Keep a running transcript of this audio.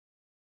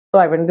So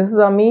I mean, this is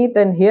Amit,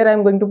 and here I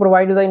am going to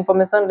provide you the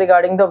information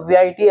regarding the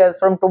VIT. As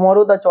from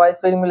tomorrow, the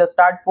choice filling will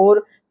start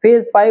for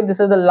phase 5.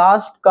 This is the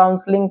last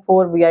counseling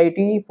for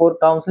VIT for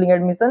counseling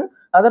admission.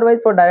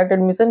 Otherwise, for direct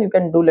admission, you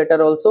can do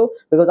later also,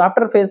 because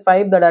after phase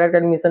 5, the direct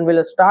admission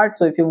will start.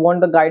 So if you want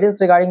the guidance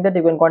regarding that,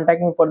 you can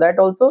contact me for that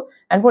also,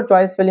 and for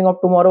choice filling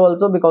of tomorrow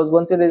also, because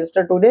once you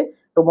register today,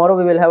 tomorrow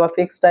we will have a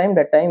fixed time.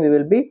 That time we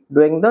will be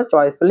doing the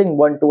choice filling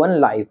one-to-one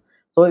live.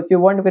 So if you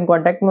want, you can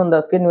contact me on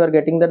the screen. You are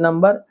getting the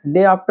number.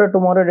 Day after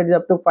tomorrow, it is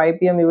up to 5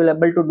 p.m. you will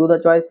able to do the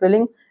choice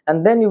filling,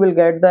 and then you will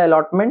get the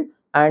allotment,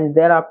 and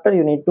thereafter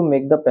you need to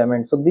make the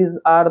payment. So these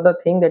are the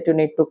things that you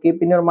need to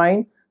keep in your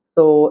mind.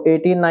 So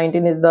 18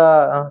 19 is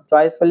the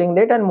choice filling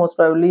date, and most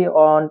probably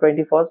on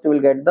 21st you will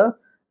get the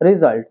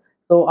result.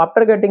 So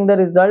after getting the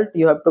result,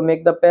 you have to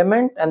make the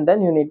payment, and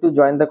then you need to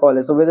join the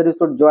college. So whether you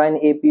should join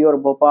AP or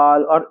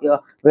Bhopal,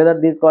 or whether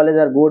these colleges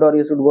are good, or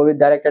you should go with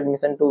direct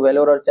admission to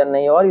Vellore or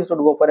Chennai, or you should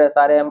go for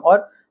SRM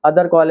or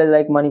other college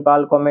like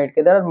Manipal, Comet.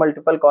 There are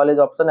multiple college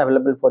options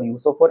available for you.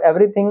 So for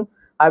everything,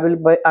 I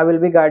will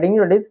be guiding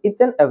you. It is each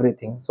and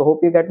everything. So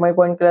hope you get my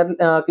point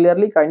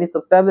clearly. Kindly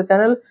subscribe the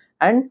channel,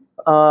 and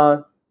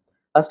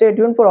stay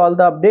tuned for all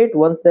the update.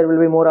 Once there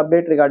will be more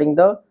update regarding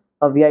the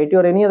VIT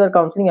or any other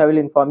counseling, I will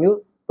inform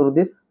you through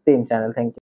this same channel. Thank you.